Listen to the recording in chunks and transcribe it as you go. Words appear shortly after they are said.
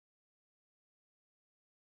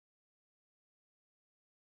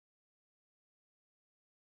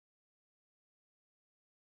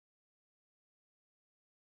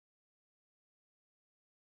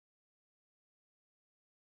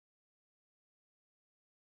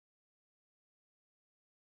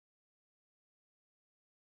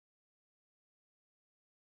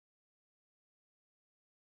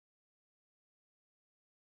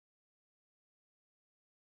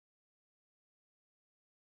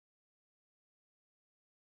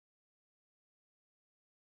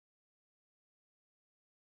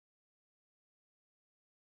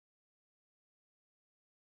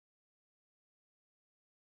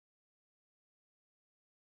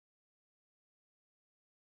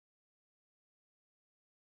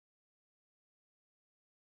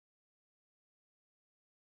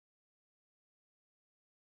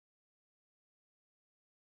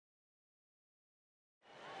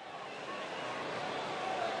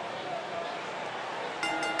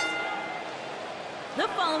The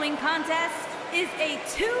following contest is a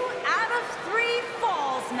 2 out of 3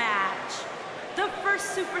 falls match. The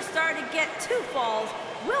first superstar to get 2 falls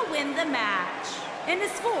will win the match and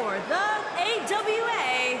is for the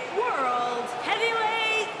AWA World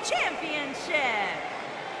Heavyweight Championship.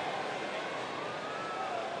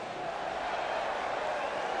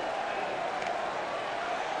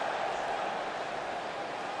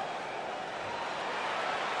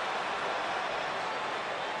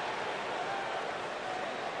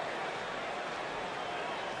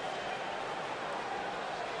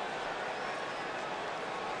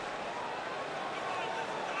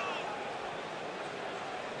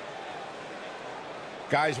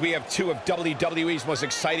 Guys, we have 2 of WWE's most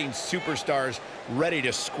exciting superstars ready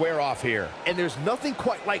to square off here. And there's nothing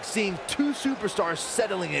quite like seeing 2 superstars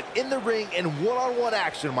settling it in the ring in one-on-one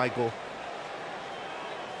action, Michael.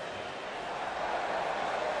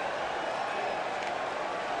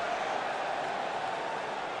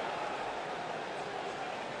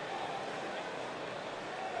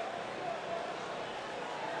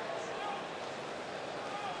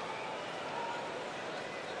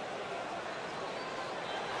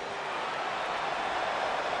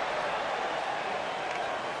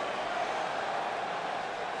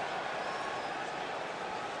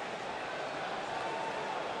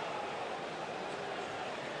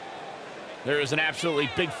 There is an absolutely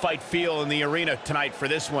big fight feel in the arena tonight for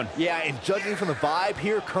this one. Yeah, and judging from the vibe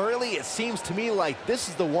here currently, it seems to me like this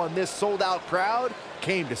is the one this sold-out crowd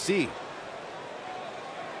came to see.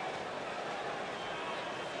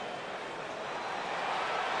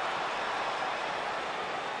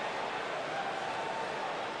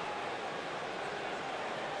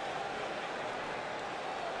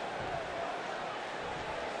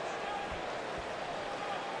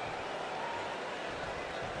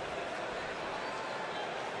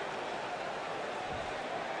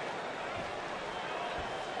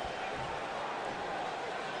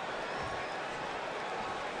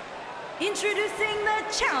 Introducing the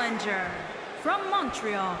challenger from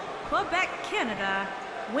Montreal, Quebec, Canada,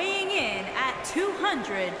 weighing in at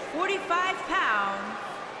 245 pounds,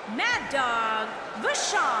 Mad Dog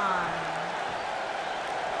Vachon.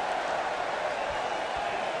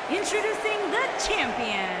 Introducing the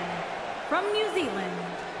champion from New Zealand,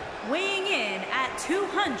 weighing in at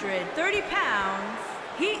 230 pounds,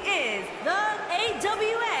 he is the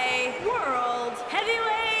AWA World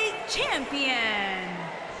Heavyweight Champion,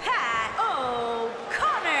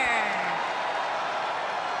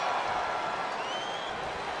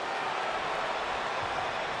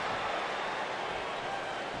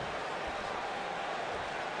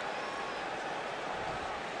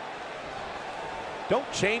 Don't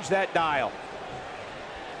change that dial.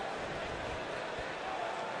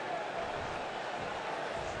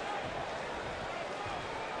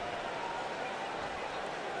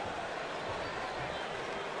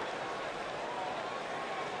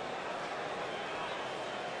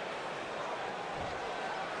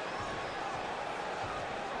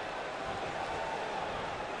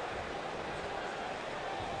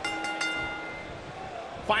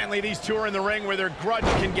 Finally, these 2 are in the ring where their grudge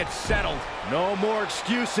can get settled. No more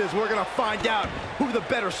excuses. We're going to find out who the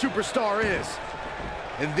better superstar is.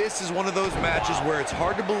 And this is one of those matches where it's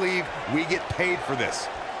hard to believe we get paid for this.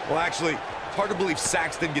 Well, actually, it's hard to believe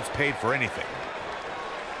Saxton gets paid for anything.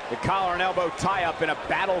 The collar and elbow tie-up in a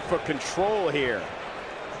battle for control here.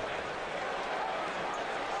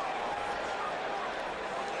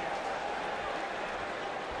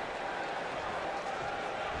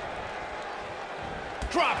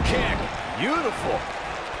 Drop kick. Beautiful.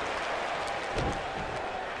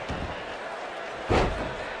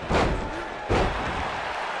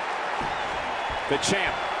 The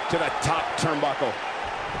champ to the top turnbuckle.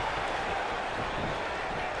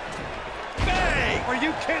 Bang! Are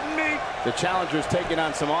you kidding me? The challenger's taking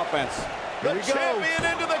on some offense. The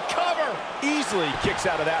champion into the cover. Easily kicks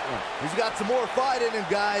out of that one. He's got some more fight in him,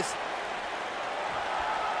 guys.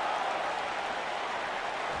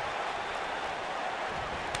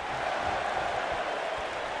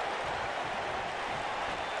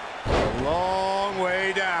 Long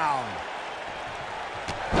way down.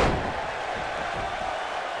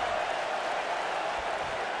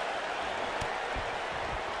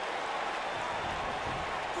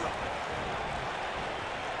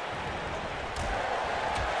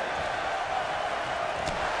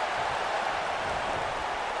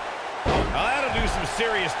 Now that'll do some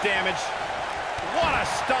serious damage. What a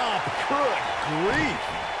stomp. Good grief.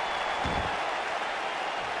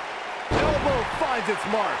 Elbow finds its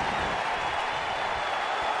mark.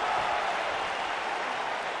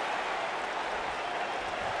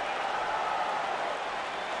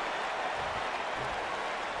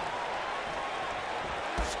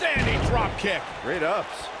 Standing drop kick. Great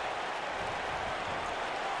ups.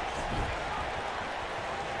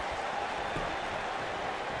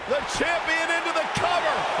 The champion into the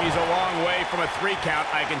cover. He's a long way from a 3 count,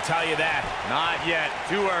 I can tell you that. Not yet.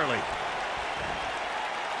 Too early.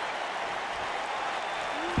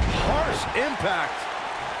 Harsh impact.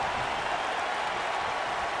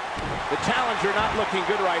 The challenger not looking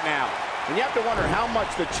good right now. And you have to wonder how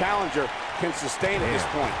much the challenger can sustain at this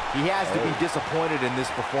point. He has to be disappointed in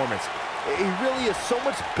this performance. He really is so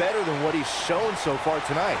much better than what he's shown so far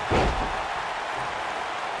tonight.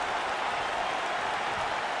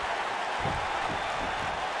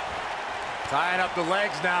 Tying up the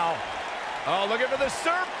legs now. Oh, looking for the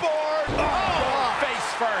surfboard. Oh,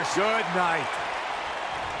 face first. Good night.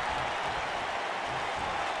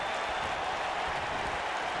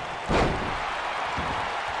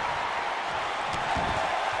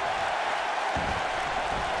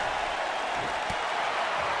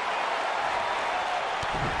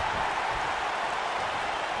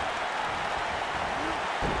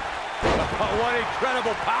 Oh, what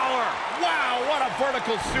incredible power. Wow, what a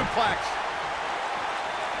vertical suplex.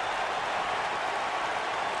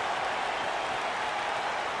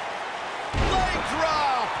 Leg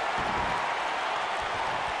drop.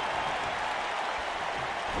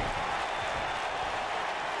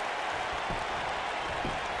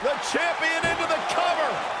 The champion into the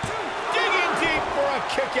cover. Digging deep for a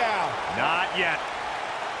kick out. Not yet.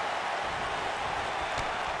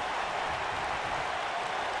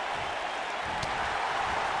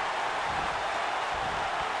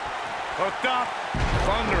 Hooked up.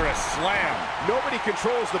 Thunderous slam. Nobody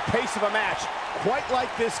controls the pace of a match quite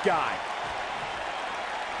like this guy.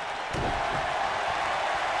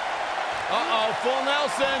 Uh-oh, full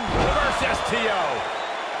Nelson. Reverse STO.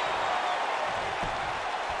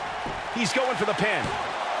 He's going for the pin.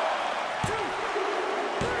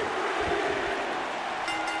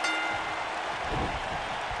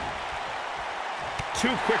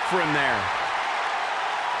 Too quick for him there.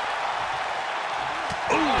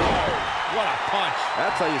 Ooh, what a punch.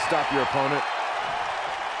 That's how you stop your opponent.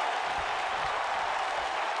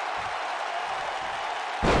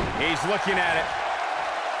 He's looking at it.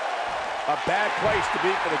 A bad place to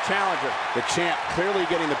be for the challenger. The champ clearly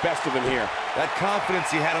getting the best of him here. That confidence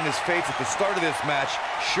he had on his face at the start of this match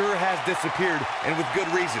sure has disappeared, and with good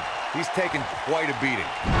reason. He's taken quite a beating.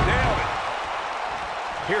 Nailed it.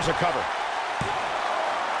 Here's a cover.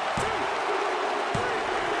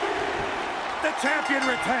 The champion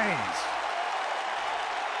retains.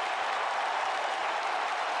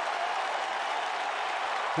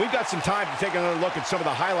 We've got some time to take another look at some of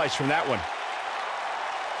the highlights from that one.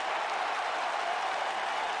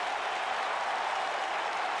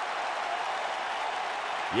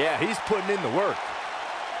 Yeah, he's putting in the work.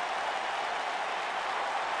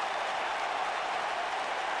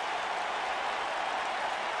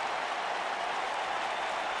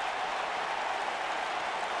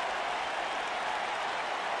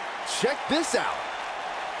 Check this out.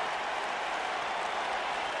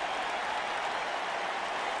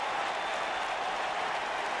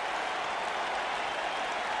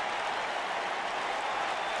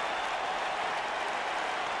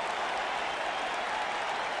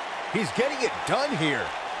 He's getting it done here.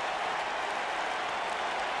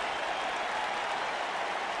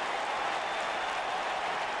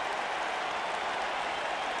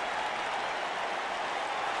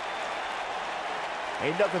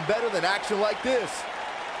 Ain't nothing better than action like this.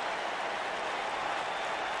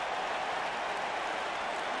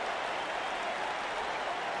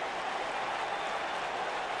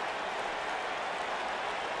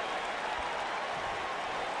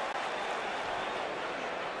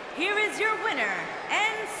 Here is your winner,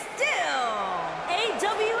 and still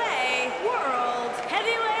AWA World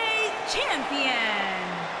Heavyweight Champion,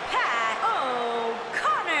 Pat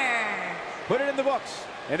O'Connor. Put it in the books,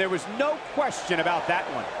 and there was no question about that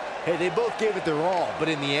one. Hey, they both gave it their all, but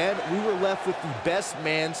in the end, we were left with the best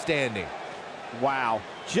man standing. Wow,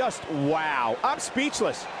 just wow. I'm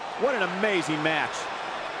speechless. What an amazing match.